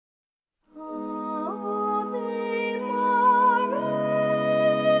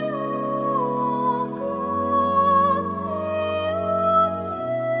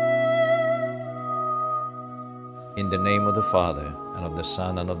In the name of the Father, and of the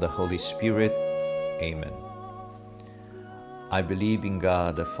Son, and of the Holy Spirit. Amen. I believe in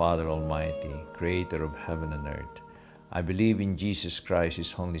God, the Father Almighty, creator of heaven and earth. I believe in Jesus Christ,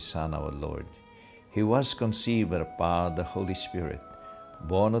 His only Son, our Lord. He was conceived by the power of the Holy Spirit,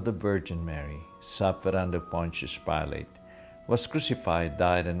 born of the Virgin Mary, suffered under Pontius Pilate, was crucified,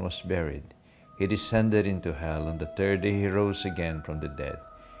 died, and was buried. He descended into hell. On the third day He rose again from the dead.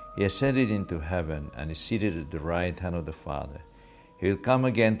 He ascended into heaven and is seated at the right hand of the Father. He will come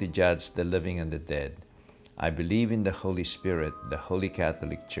again to judge the living and the dead. I believe in the Holy Spirit, the Holy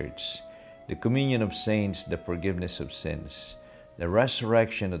Catholic Church, the communion of saints, the forgiveness of sins, the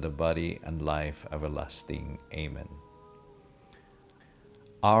resurrection of the body, and life everlasting. Amen.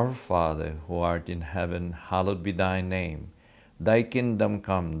 Our Father, who art in heaven, hallowed be thy name. Thy kingdom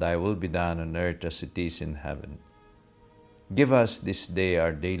come, thy will be done on earth as it is in heaven. Give us this day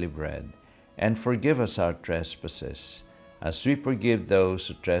our daily bread, and forgive us our trespasses, as we forgive those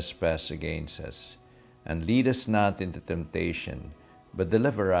who trespass against us. And lead us not into temptation, but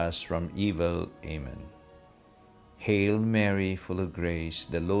deliver us from evil. Amen. Hail Mary, full of grace,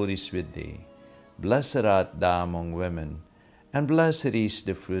 the Lord is with thee. Blessed art thou among women, and blessed is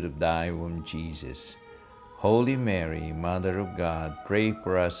the fruit of thy womb, Jesus. Holy Mary, Mother of God, pray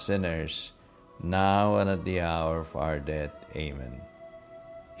for us sinners, now and at the hour of our death. Amen.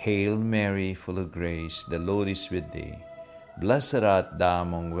 Hail Mary, full of grace, the Lord is with thee. Blessed art thou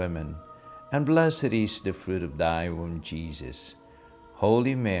among women, and blessed is the fruit of thy womb, Jesus.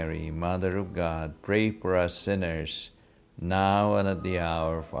 Holy Mary, Mother of God, pray for us sinners, now and at the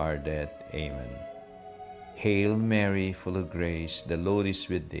hour of our death. Amen. Hail Mary, full of grace, the Lord is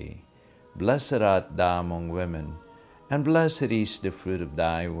with thee. Blessed art thou among women, and blessed is the fruit of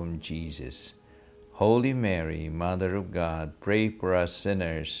thy womb, Jesus. Holy Mary, Mother of God, pray for us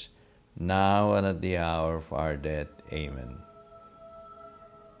sinners, now and at the hour of our death. Amen.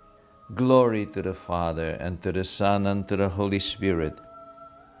 Glory to the Father, and to the Son, and to the Holy Spirit,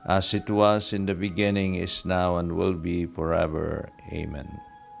 as it was in the beginning, is now, and will be forever. Amen.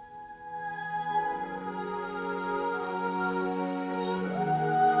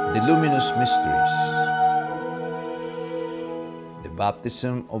 The Luminous Mysteries. The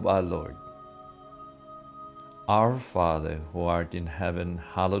Baptism of our Lord. Our Father, who art in heaven,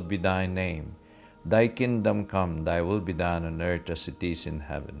 hallowed be thy name. Thy kingdom come, thy will be done on earth as it is in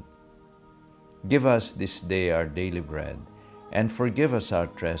heaven. Give us this day our daily bread, and forgive us our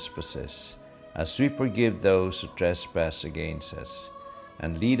trespasses, as we forgive those who trespass against us.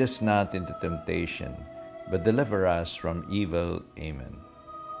 And lead us not into temptation, but deliver us from evil. Amen.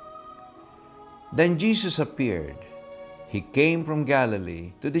 Then Jesus appeared. He came from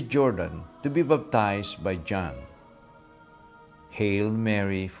Galilee to the Jordan to be baptized by John. Hail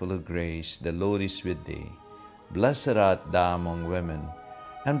Mary, full of grace, the Lord is with thee. Blessed art thou among women,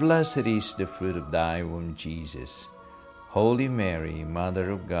 and blessed is the fruit of thy womb, Jesus. Holy Mary,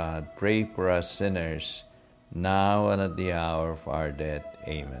 Mother of God, pray for us sinners, now and at the hour of our death.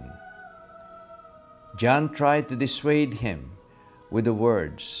 Amen. John tried to dissuade him with the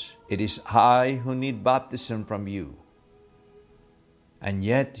words, "It is I who need baptism from you, and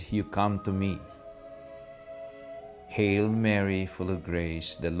yet you come to me." Hail Mary, full of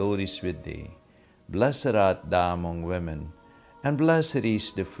grace, the Lord is with thee. Blessed art thou among women, and blessed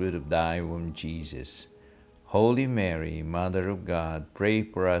is the fruit of thy womb, Jesus. Holy Mary, Mother of God, pray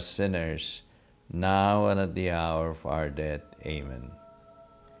for us sinners, now and at the hour of our death. Amen.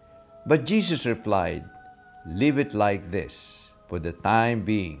 But Jesus replied, "Leave it like this, for the time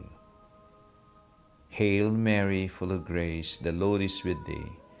being. Hail Mary, full of grace, the Lord is with thee.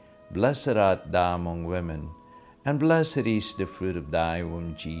 Blessed art thou among women, and blessed is the fruit of thy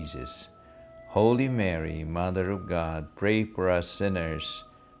womb, Jesus. Holy Mary, Mother of God, pray for us sinners,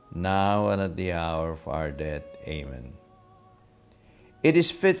 now and at the hour of our death. Amen." It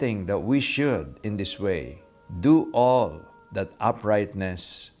is fitting that we should, in this way, do all that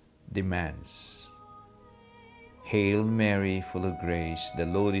uprightness demands. Hail Mary, full of grace, the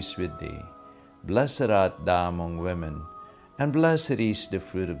Lord is with thee. Blessed art thou among women, and blessed is the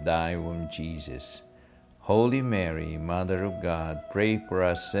fruit of thy womb, Jesus. Holy Mary, Mother of God, pray for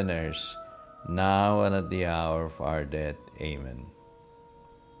us sinners, now and at the hour of our death. Amen.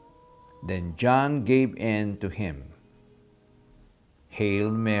 Then John gave in to him. Hail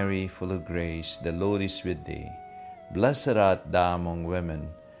Mary, full of grace, the Lord is with thee. Blessed art thou among women,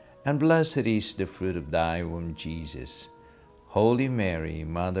 and blessed is the fruit of thy womb, Jesus. Holy Mary,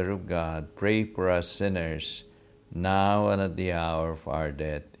 Mother of God, pray for us sinners, now and at the hour of our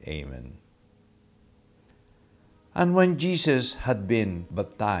death. Amen. And when Jesus had been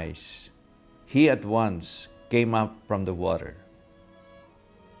baptized, he at once came up from the water.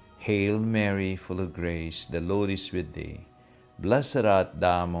 Hail Mary, full of grace, the Lord is with thee. Blessed art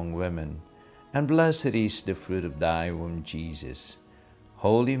thou among women, and blessed is the fruit of thy womb, Jesus.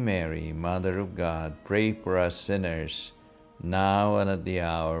 Holy Mary, Mother of God, pray for us sinners, now and at the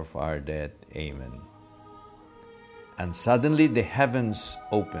hour of our death. Amen. And suddenly the heavens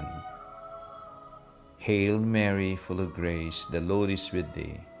opened. Hail Mary, full of grace, the Lord is with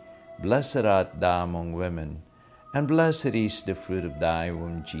thee. Blessed art thou among women, and blessed is the fruit of thy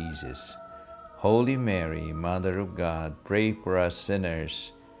womb, Jesus. Holy Mary, Mother of God, pray for us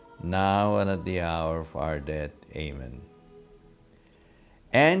sinners, now and at the hour of our death. Amen.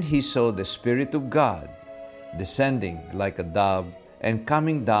 And he saw the Spirit of God descending like a dove and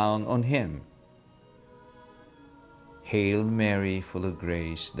coming down on him. Hail Mary, full of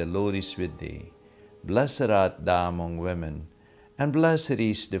grace, the Lord is with thee. Blessed art thou among women, and blessed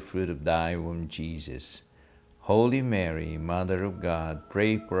is the fruit of thy womb, Jesus. Holy Mary, Mother of God,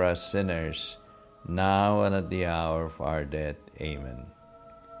 pray for us sinners, now and at the hour of our death. Amen.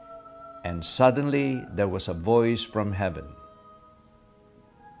 And suddenly there was a voice from heaven.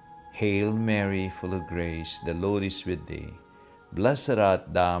 Hail Mary, full of grace, the Lord is with thee. Blessed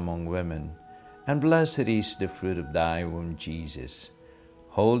art thou among women, and blessed is the fruit of thy womb, Jesus.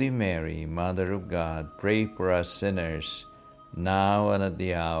 Holy Mary, Mother of God, pray for us sinners, now and at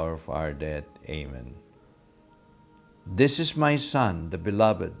the hour of our death. Amen. This is my Son, the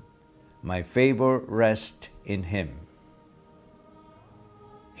Beloved. My favor rests in him.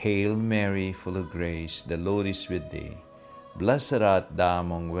 Hail Mary, full of grace, the Lord is with thee. Blessed art thou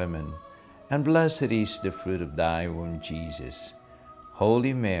among women, and blessed is the fruit of thy womb, Jesus.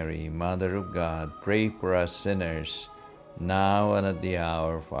 Holy Mary, Mother of God, pray for us sinners, now and at the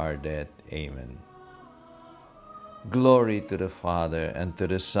hour of our death. Amen. Glory to the Father, and to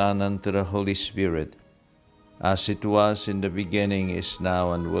the Son, and to the Holy Spirit, as it was in the beginning, is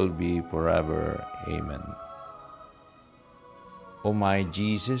now, and will be forever. Amen. O my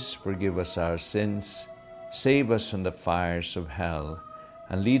Jesus, forgive us our sins, save us from the fires of hell,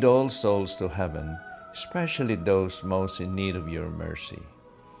 and lead all souls to heaven, especially those most in need of your mercy.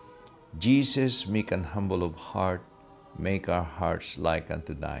 Jesus, meek and humble of heart, make our hearts like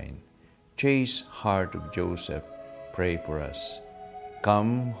unto thine. Chaste heart of Joseph, pray for us.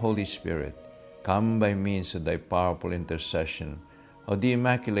 Come, Holy Spirit, come by means of thy powerful intercession of the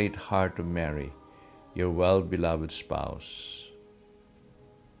Immaculate Heart of Mary, your well-beloved spouse.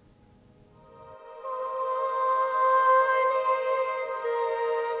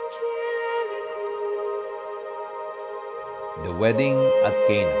 The Wedding at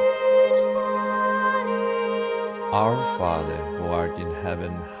Cana. Our Father, who art in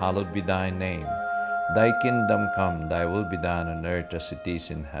heaven, hallowed be thy name. Thy kingdom come, thy will be done on earth as it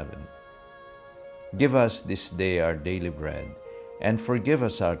is in heaven. Give us this day our daily bread, and forgive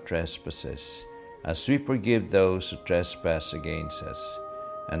us our trespasses, as we forgive those who trespass against us.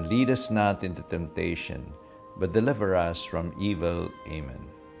 And lead us not into temptation, but deliver us from evil. Amen.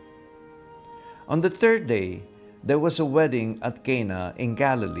 On the third day, there was a wedding at Cana in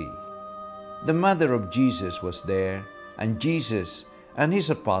Galilee. The mother of Jesus was there, and Jesus and his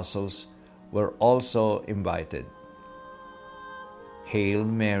apostles were also invited. Hail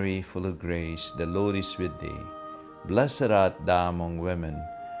Mary, full of grace, the Lord is with thee. Blessed art thou among women,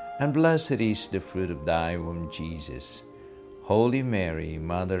 and blessed is the fruit of thy womb, Jesus. Holy Mary,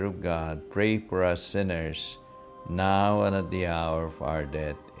 Mother of God, pray for us sinners, now and at the hour of our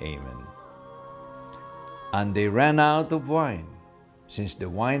death. Amen. And they ran out of wine, since the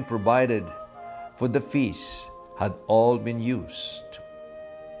wine provided for the feast had all been used.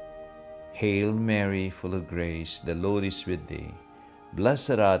 Hail Mary, full of grace, the Lord is with thee.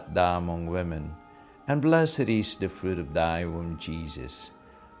 Blessed art thou among women, and blessed is the fruit of thy womb, Jesus.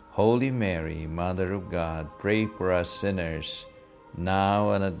 Holy Mary, Mother of God, pray for us sinners,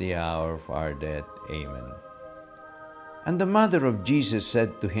 now and at the hour of our death. Amen. And the mother of Jesus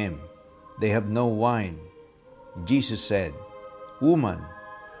said to him, They have no wine. Jesus said, Woman,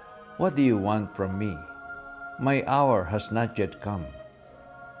 what do you want from me? My hour has not yet come.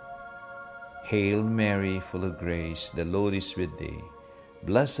 Hail Mary, full of grace, the Lord is with thee.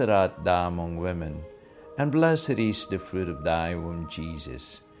 Blessed art thou among women, and blessed is the fruit of thy womb,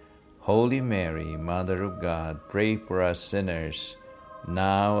 Jesus. Holy Mary, Mother of God, pray for us sinners,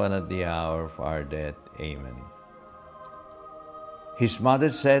 now and at the hour of our death. Amen. His mother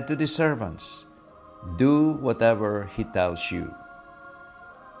said to the servants, Do whatever he tells you.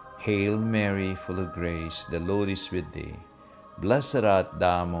 Hail Mary, full of grace, the Lord is with thee. Blessed art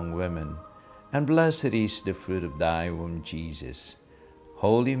thou among women, and blessed is the fruit of thy womb, Jesus.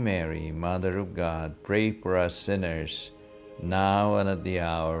 Holy Mary, Mother of God, pray for us sinners, now and at the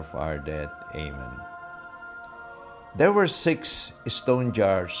hour of our death. Amen. There were 6 stone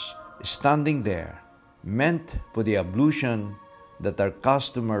jars standing there, meant for the ablution that are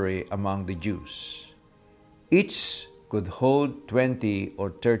customary among the Jews. Each could hold 20 or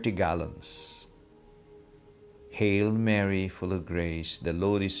 30 gallons. Hail Mary, full of grace, the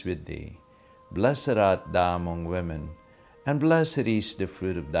Lord is with thee. Blessed art thou among women, and blessed is the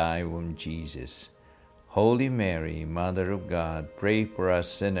fruit of thy womb, Jesus. Holy Mary, Mother of God, pray for us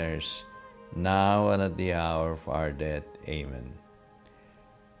sinners, now and at the hour of our death. Amen.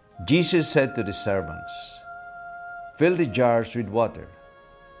 Jesus said to the servants, "Fill the jars with water,"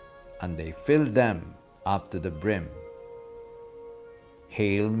 and they filled them up to the brim.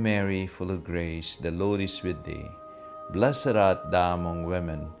 Hail Mary, full of grace, the Lord is with thee. Blessed art thou among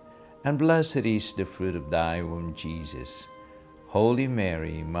women, and blessed is the fruit of thy womb, Jesus. Holy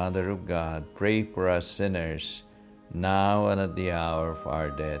Mary, Mother of God, pray for us sinners, now and at the hour of our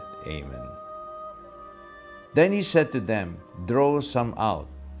death. Amen. Then he said to them, "Draw some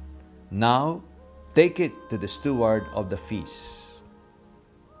out. Now take it to the steward of the feast."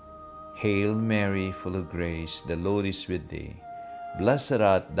 Hail Mary, full of grace, the Lord is with thee. Blessed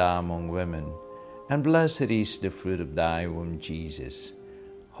art thou among women, and blessed is the fruit of thy womb, Jesus.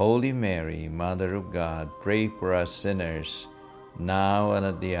 Holy Mary, Mother of God, pray for us sinners, now and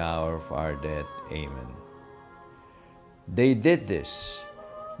at the hour of our death. Amen. They did this.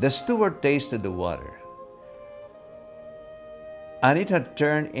 The steward tasted the water, and it had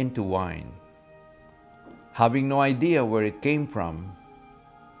turned into wine. Having no idea where it came from,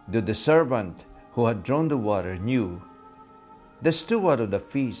 though the servant who had drawn the water knew, the steward of the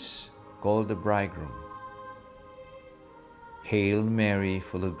feast called the bridegroom. Hail Mary,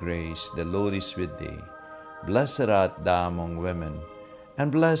 full of grace, the Lord is with thee. Blessed art thou among women,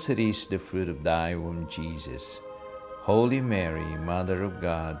 and blessed is the fruit of thy womb, Jesus. Holy Mary, Mother of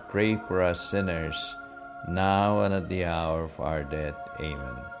God, pray for us sinners, now and at the hour of our death.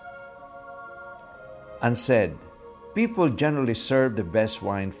 Amen. And said, "People generally serve the best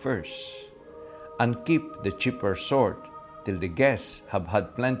wine first, and keep the cheaper sort till the guests have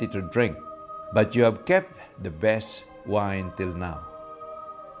had plenty to drink. But you have kept the best wine till now."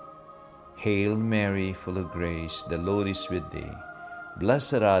 Hail Mary, full of grace, the Lord is with thee.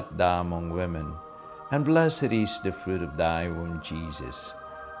 Blessed art thou among women, and blessed is the fruit of thy womb, Jesus.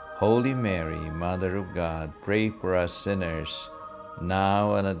 Holy Mary, Mother of God, pray for us sinners,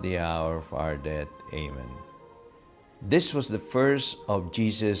 now and at the hour of our death. Amen. This was the first of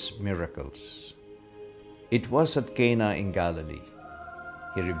Jesus' miracles. It was at Cana in Galilee.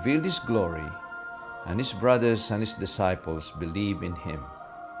 He revealed his glory, and his brothers and his disciples believed in him.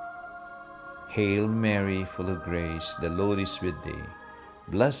 Hail Mary, full of grace, the Lord is with thee.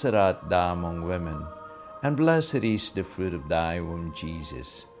 Blessed art thou among women, and blessed is the fruit of thy womb,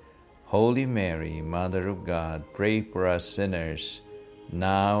 Jesus. Holy Mary, Mother of God, pray for us sinners,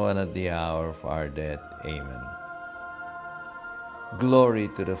 now and at the hour of our death. Amen. Glory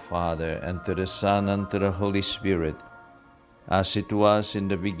to the Father, and to the Son, and to the Holy Spirit, as it was in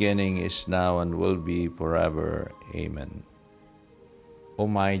the beginning, is now, and will be forever. Amen. O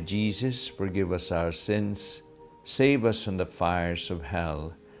my Jesus, forgive us our sins, save us from the fires of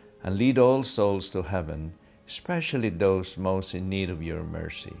hell, and lead all souls to heaven, especially those most in need of your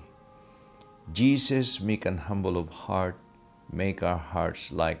mercy. Jesus, meek and humble of heart, make our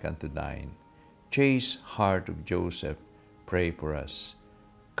hearts like unto thine. Chaste heart of Joseph, pray for us.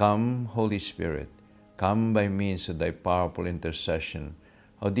 Come, Holy Spirit, come by means of thy powerful intercession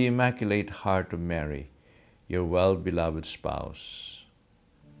of the Immaculate Heart of Mary, your well-beloved spouse.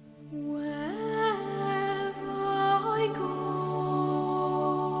 Wherever I go,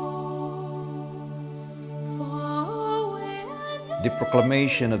 far away and The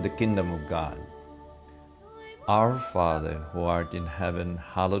proclamation of the Kingdom of God. Our Father, who art in heaven,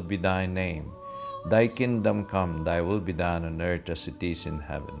 hallowed be thy name. Thy kingdom come, thy will be done on earth as it is in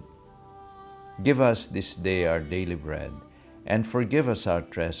heaven. Give us this day our daily bread, and forgive us our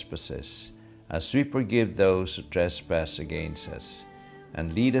trespasses, as we forgive those who trespass against us.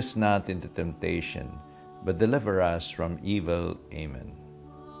 And lead us not into temptation, but deliver us from evil. Amen.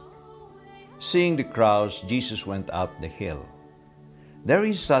 Seeing the crowds, Jesus went up the hill. There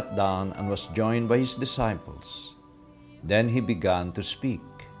he sat down and was joined by his disciples. Then he began to speak.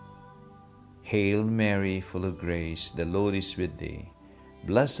 Hail Mary, full of grace, the Lord is with thee.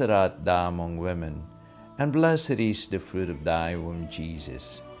 Blessed art thou among women, and blessed is the fruit of thy womb,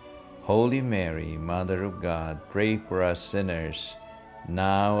 Jesus. Holy Mary, Mother of God, pray for us sinners,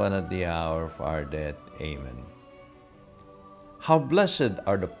 now and at the hour of our death. Amen. How blessed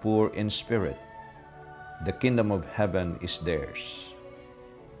are the poor in spirit! The kingdom of heaven is theirs.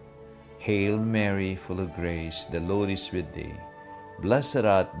 Hail Mary, full of grace, the Lord is with thee. Blessed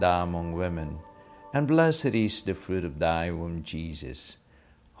art thou among women, and blessed is the fruit of thy womb, Jesus.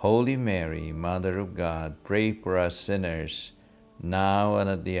 Holy Mary, Mother of God, pray for us sinners, now and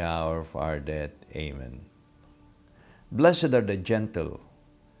at the hour of our death. Amen. Blessed are the gentle,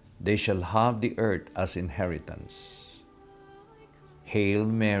 they shall have the earth as inheritance. Hail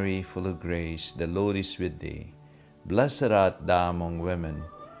Mary, full of grace, the Lord is with thee. Blessed art thou among women,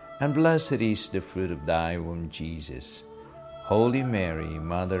 and blessed is the fruit of thy womb, Jesus. Holy Mary,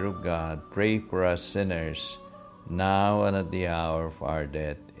 Mother of God, pray for us sinners, now and at the hour of our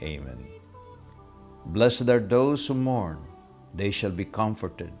death. Amen. Blessed are those who mourn, they shall be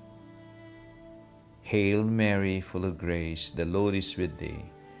comforted. Hail Mary, full of grace, the Lord is with thee.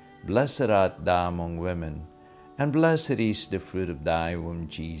 Blessed art thou among women, and blessed is the fruit of thy womb,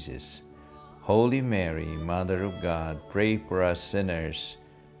 Jesus. Holy Mary, Mother of God, pray for us sinners,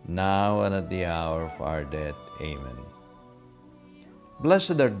 now and at the hour of our death. Amen.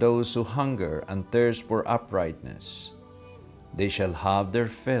 Blessed are those who hunger and thirst for uprightness. They shall have their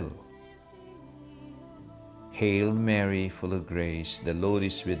fill. Hail Mary, full of grace, the Lord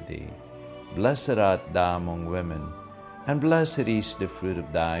is with thee. Blessed art thou among women, and blessed is the fruit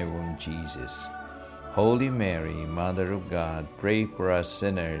of thy womb, Jesus. Holy Mary, Mother of God, pray for us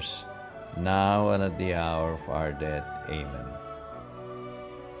sinners, now and at the hour of our death. Amen.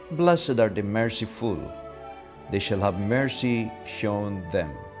 Blessed are the merciful, they shall have mercy shown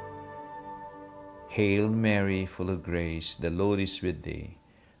them. Hail Mary, full of grace, the Lord is with thee.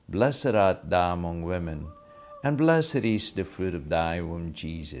 Blessed art thou among women, and blessed is the fruit of thy womb,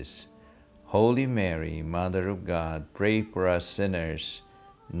 Jesus. Holy Mary, Mother of God, pray for us sinners,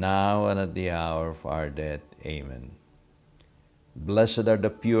 now and at the hour of our death. Amen. Blessed are the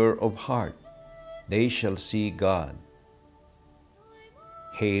pure of heart, they shall see God.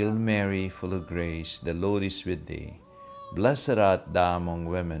 Hail Mary, full of grace, the Lord is with thee. Blessed art thou among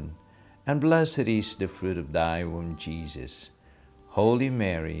women, and blessed is the fruit of thy womb, Jesus. Holy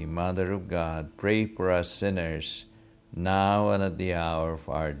Mary, Mother of God, pray for us sinners, now and at the hour of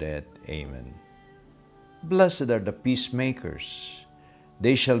our death. Amen. Blessed are the peacemakers,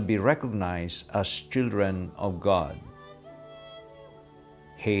 they shall be recognized as children of God.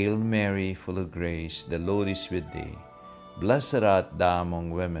 Hail Mary, full of grace, the Lord is with thee. Blessed art thou among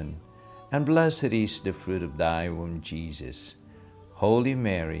women, and blessed is the fruit of thy womb, Jesus. Holy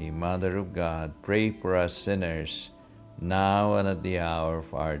Mary, Mother of God, pray for us sinners, now and at the hour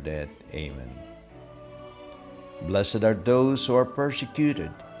of our death. Amen. Blessed are those who are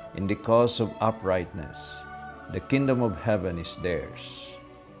persecuted in the cause of uprightness. The kingdom of heaven is theirs.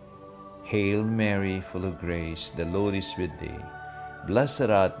 Hail Mary, full of grace, the Lord is with thee. Blessed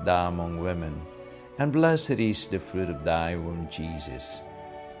art thou among women, and blessed is the fruit of thy womb, Jesus.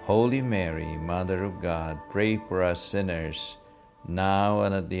 Holy Mary, Mother of God, pray for us sinners, now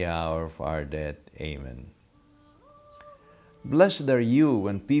and at the hour of our death. Amen. Blessed are you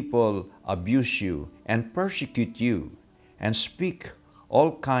when people abuse you and persecute you, and speak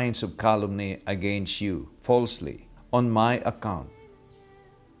all kinds of calumny against you falsely on my account.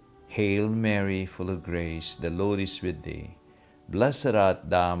 Hail Mary, full of grace, the Lord is with thee. Blessed art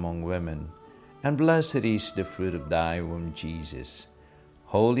thou among women, and blessed is the fruit of thy womb, Jesus.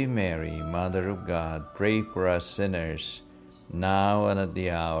 Holy Mary, Mother of God, pray for us sinners, now and at the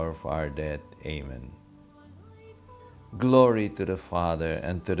hour of our death. Amen. Glory to the Father,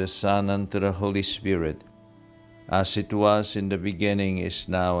 and to the Son, and to the Holy Spirit, as it was in the beginning, is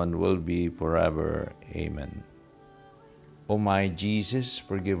now, and will be forever. Amen. O my Jesus,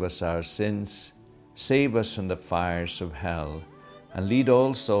 forgive us our sins, save us from the fires of hell, and lead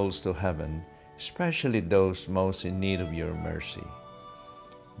all souls to heaven, especially those most in need of your mercy.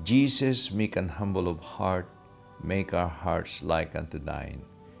 Jesus, meek and humble of heart, make our hearts like unto thine.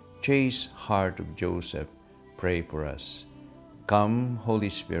 Chaste heart of Joseph, pray for us. Come, Holy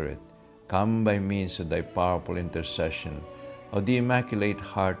Spirit, come by means of thy powerful intercession of the Immaculate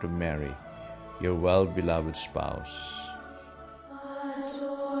Heart of Mary, your well-beloved spouse.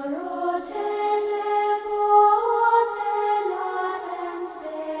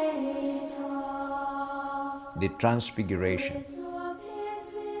 The Transfiguration.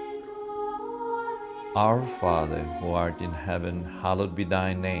 Our Father, who art in heaven, hallowed be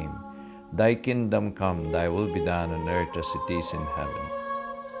thy name. Thy kingdom come, thy will be done on earth as it is in heaven.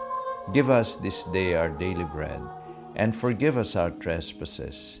 Give us this day our daily bread, and forgive us our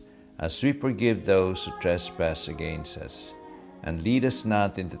trespasses, as we forgive those who trespass against us. And lead us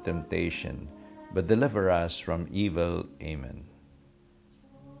not into temptation, but deliver us from evil. Amen.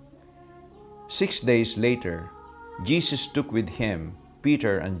 6 days later, Jesus took with him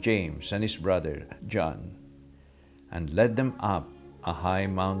Peter and James and his brother John, and led them up a high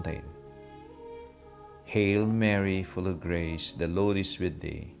mountain. Hail Mary, full of grace, the Lord is with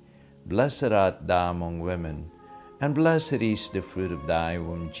thee. Blessed art thou among women, and blessed is the fruit of thy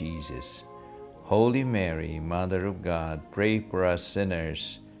womb, Jesus. Holy Mary, Mother of God, pray for us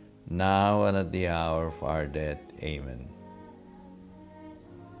sinners, now and at the hour of our death. Amen.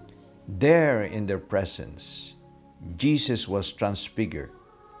 There in their presence, Jesus was transfigured.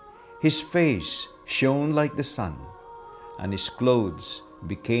 His face shone like the sun, and his clothes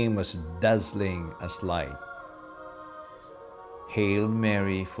became as dazzling as light. Hail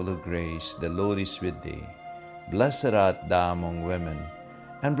Mary, full of grace, the Lord is with thee. Blessed art thou among women,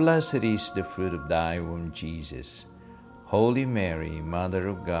 and blessed is the fruit of thy womb, Jesus. Holy Mary, Mother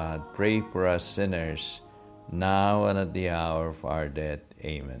of God, pray for us sinners, now and at the hour of our death.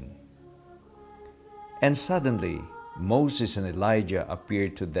 Amen. And suddenly Moses and Elijah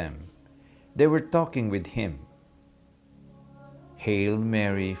appeared to them. They were talking with him. Hail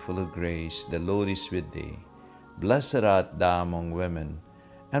Mary, full of grace, the Lord is with thee. Blessed art thou among women,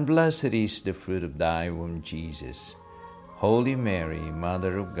 and blessed is the fruit of thy womb, Jesus. Holy Mary,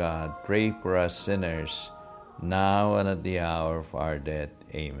 Mother of God, pray for us sinners, now and at the hour of our death.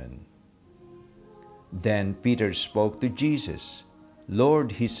 Amen. Then Peter spoke to Jesus.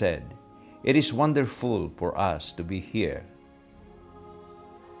 Lord, he said, it is wonderful for us to be here.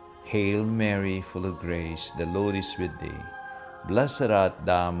 Hail Mary, full of grace, the Lord is with thee. Blessed art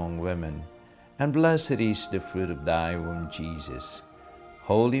thou among women, and blessed is the fruit of thy womb, Jesus.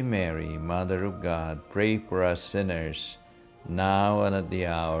 Holy Mary, Mother of God, pray for us sinners, now and at the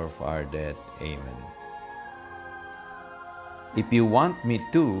hour of our death. Amen. If you want me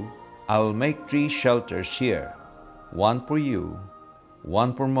to, I will make 3 shelters here, one for you,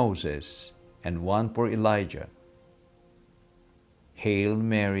 one for Moses, and one for Elijah. Hail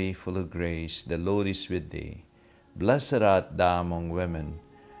Mary, full of grace, the Lord is with thee. Blessed art thou among women,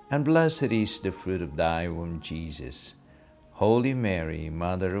 and blessed is the fruit of thy womb, Jesus. Holy Mary,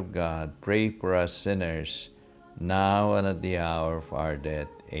 Mother of God, pray for us sinners, now and at the hour of our death.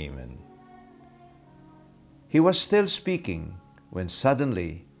 Amen. He was still speaking when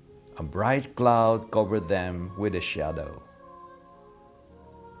suddenly a bright cloud covered them with a shadow.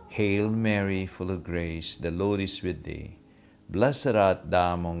 Hail Mary, full of grace, the Lord is with thee. Blessed art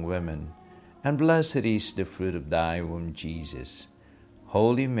thou among women, and blessed is the fruit of thy womb, Jesus.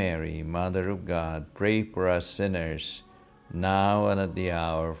 Holy Mary, Mother of God, pray for us sinners, now and at the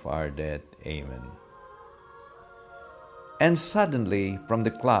hour of our death. Amen. And suddenly from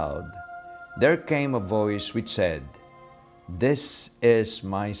the cloud there came a voice which said, This is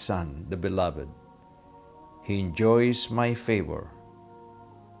my Son, the Beloved. He enjoys my favor.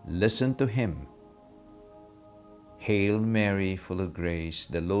 Listen to him. Hail Mary, full of grace,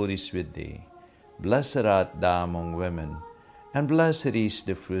 the Lord is with thee. Blessed art thou among women, and blessed is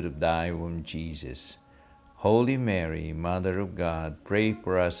the fruit of thy womb, Jesus. Holy Mary, Mother of God, pray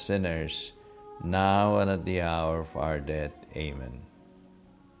for us sinners, now and at the hour of our death. Amen.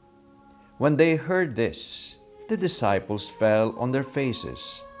 When they heard this, the disciples fell on their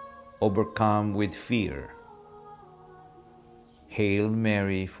faces, overcome with fear. Hail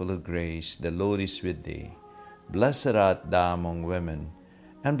Mary, full of grace, the Lord is with thee. Blessed art thou among women,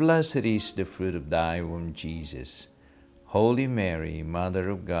 and blessed is the fruit of thy womb, Jesus. Holy Mary, Mother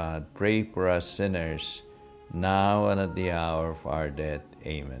of God, pray for us sinners, now and at the hour of our death.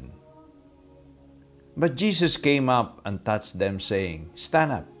 Amen. But Jesus came up and touched them, saying,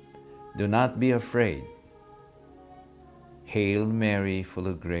 Stand up, do not be afraid. Hail Mary, full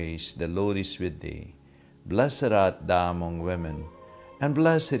of grace, the Lord is with thee. Blessed art thou among women, and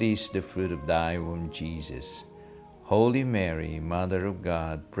blessed is the fruit of thy womb, Jesus. Holy Mary, Mother of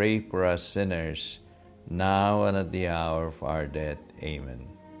God, pray for us sinners, now and at the hour of our death. Amen.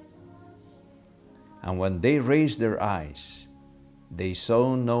 And when they raised their eyes, they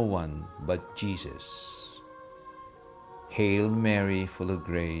saw no one but Jesus. Hail Mary, full of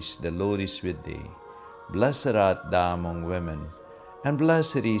grace, the Lord is with thee. Blessed art thou among women, and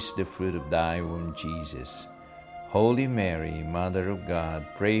blessed is the fruit of thy womb, Jesus. Holy Mary, Mother of God,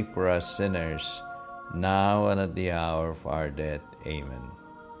 pray for us sinners, now and at the hour of our death. Amen.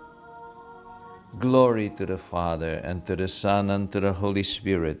 Glory to the Father, and to the Son, and to the Holy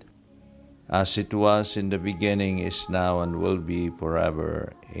Spirit, as it was in the beginning, is now, and will be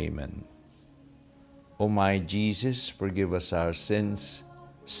forever. Amen. O my Jesus, forgive us our sins,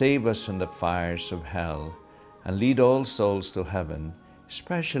 save us from the fires of hell, and lead all souls to heaven,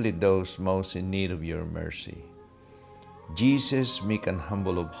 especially those most in need of your mercy. Jesus, meek and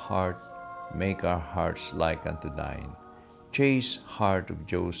humble of heart, make our hearts like unto thine. Chaste heart of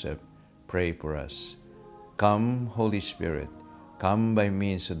Joseph, pray for us. Come, Holy Spirit, come by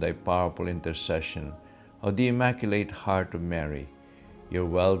means of thy powerful intercession of the Immaculate Heart of Mary, your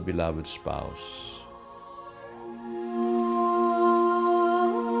well-beloved spouse.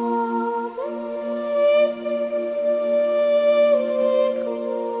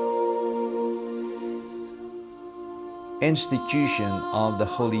 Institution of the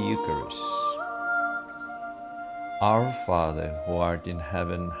Holy Eucharist. Our Father, who art in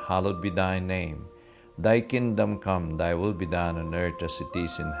heaven, hallowed be thy name. Thy kingdom come, thy will be done on earth as it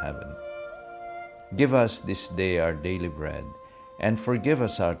is in heaven. Give us this day our daily bread, and forgive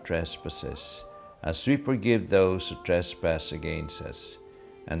us our trespasses, as we forgive those who trespass against us.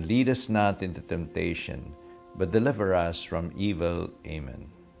 And lead us not into temptation, but deliver us from evil. Amen.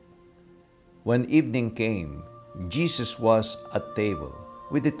 When evening came, Jesus was at table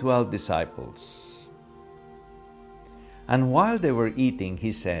with the 12 disciples. And while they were eating,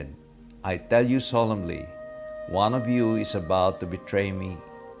 he said, I tell you solemnly, one of you is about to betray me.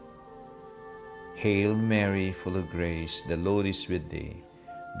 Hail Mary, full of grace, the Lord is with thee.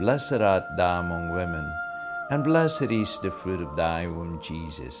 Blessed art thou among women, and blessed is the fruit of thy womb,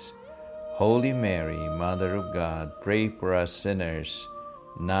 Jesus. Holy Mary, Mother of God, pray for us sinners,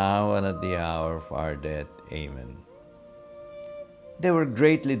 now and at the hour of our death. Amen. They were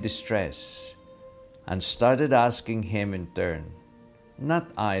greatly distressed, and started asking him in turn,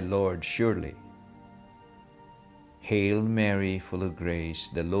 Not I, Lord, surely. Hail Mary, full of grace,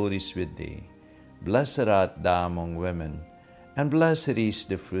 the Lord is with thee. Blessed art thou among women, and blessed is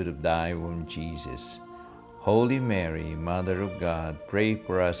the fruit of thy womb, Jesus. Holy Mary, Mother of God, pray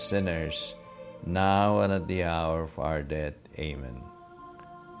for us sinners, now and at the hour of our death. Amen.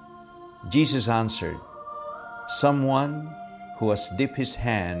 Jesus answered, Someone who has dipped his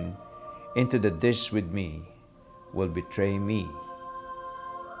hand into the dish with me will betray me.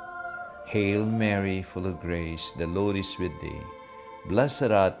 Hail Mary, full of grace, the Lord is with thee.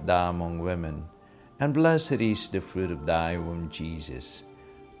 Blessed art thou among women, and blessed is the fruit of thy womb, Jesus.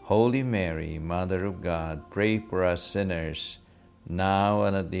 Holy Mary, Mother of God, pray for us sinners, now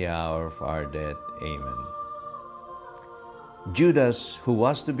and at the hour of our death. Amen. Judas, who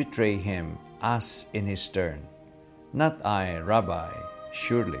was to betray him, asked in his turn, Not I, Rabbi,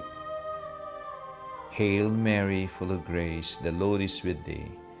 surely. Hail Mary, full of grace, the Lord is with thee.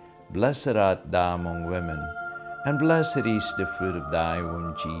 Blessed art thou among women, and blessed is the fruit of thy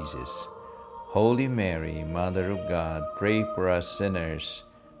womb, Jesus. Holy Mary, Mother of God, pray for us sinners,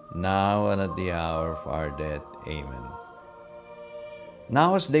 now and at the hour of our death. Amen.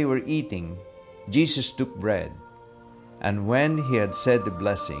 Now as they were eating, Jesus took bread, and when he had said the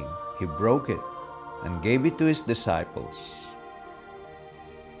blessing, he broke it and gave it to his disciples.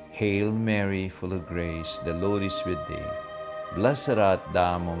 Hail Mary, full of grace, the Lord is with thee. Blessed art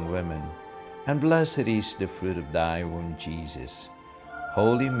thou among women, and blessed is the fruit of thy womb, Jesus.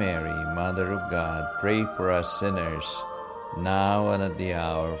 Holy Mary, Mother of God, pray for us sinners, now and at the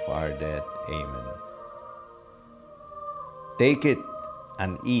hour of our death. Amen. Take it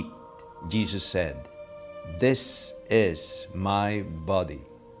and eat, Jesus said. This is my body.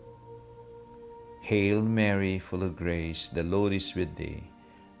 Hail Mary, full of grace, the Lord is with thee.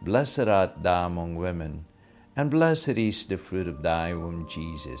 Blessed art thou among women, and blessed is the fruit of thy womb,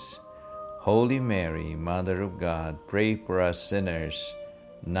 Jesus. Holy Mary, Mother of God, pray for us sinners,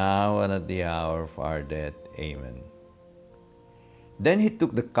 now and at the hour of our death. Amen. Then he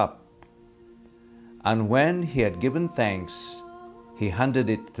took the cup, and when he had given thanks, he handed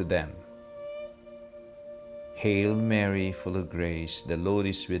it to them. Hail Mary, full of grace, the Lord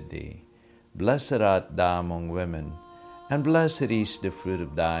is with thee. Blessed art thou among women, and blessed is the fruit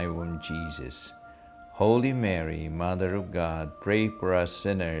of thy womb, Jesus. Holy Mary, Mother of God, pray for us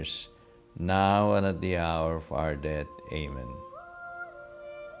sinners, now and at the hour of our death. Amen.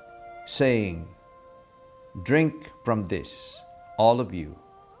 Saying, Drink from this, all of you,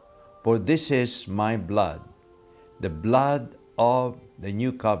 for this is my blood, the blood of the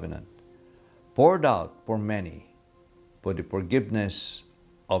new covenant, poured out for many for the forgiveness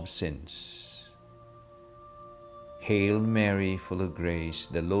of sins. Hail Mary, full of grace,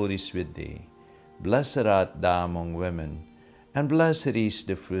 the Lord is with thee. Blessed art thou among women, and blessed is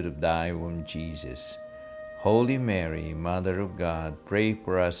the fruit of thy womb, Jesus. Holy Mary, Mother of God, pray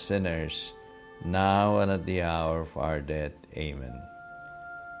for us sinners, now and at the hour of our death. Amen.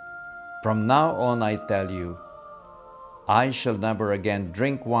 From now on, I tell you, I shall never again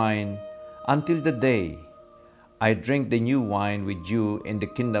drink wine until the day I drink the new wine with you in the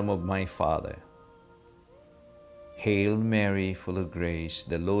kingdom of my Father. Hail Mary, full of grace,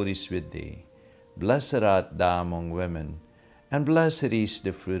 the Lord is with thee. Blessed art thou among women, and blessed is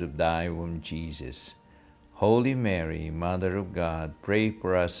the fruit of thy womb, Jesus. Holy Mary, Mother of God, pray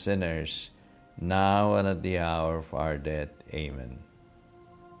for us sinners, now and at the hour of our death. Amen.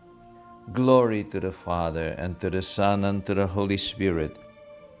 Glory to the Father, and to the Son, and to the Holy Spirit,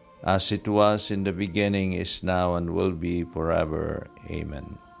 as it was in the beginning, is now, and will be forever.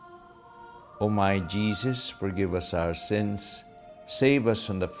 Amen. O my Jesus, forgive us our sins, save us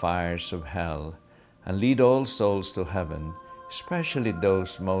from the fires of hell, and lead all souls to heaven, especially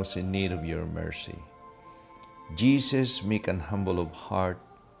those most in need of your mercy. Jesus, meek and humble of heart,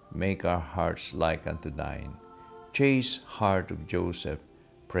 make our hearts like unto thine. Chaste heart of Joseph,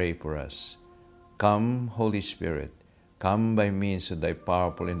 pray for us. Come, Holy Spirit, come by means of thy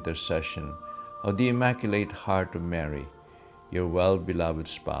powerful intercession of the Immaculate Heart of Mary, your well-beloved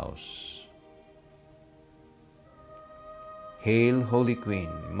spouse. Hail, Holy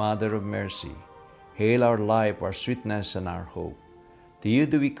Queen, Mother of Mercy. Hail our life, our sweetness, and our hope. To you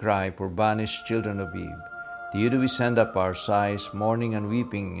do we cry, poor banished children of Eve. To you do we send up our sighs, mourning and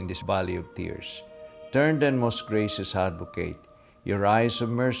weeping in this valley of tears. Turn then, most gracious Advocate, your eyes of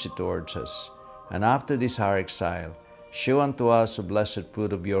mercy towards us, and after this our exile, show unto us the blessed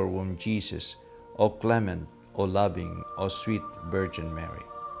fruit of your womb, Jesus, O clement, O loving, O sweet Virgin Mary.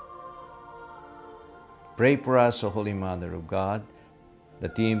 Pray for us, O Holy Mother of God,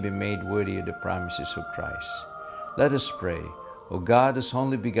 that we may be made worthy of the promises of Christ. Let us pray. O God, whose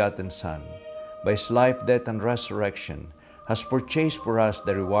only begotten Son, by his life, death, and resurrection, has purchased for us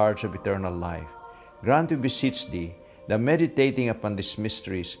the rewards of eternal life, grant, we beseech thee, that meditating upon these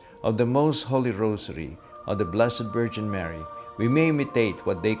mysteries of the most Holy Rosary of the Blessed Virgin Mary, we may imitate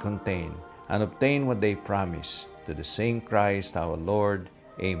what they contain and obtain what they promise. To the same Christ our Lord.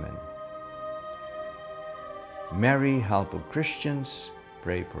 Amen. Mary, help of Christians,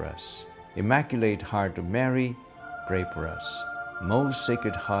 pray for us. Immaculate Heart of Mary, pray for us. Most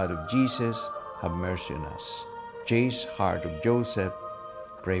Sacred Heart of Jesus, have mercy on us. Chaste Heart of Joseph,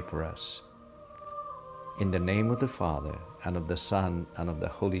 pray for us. In the name of the Father, and of the Son, and of the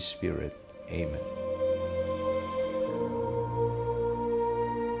Holy Spirit. Amen.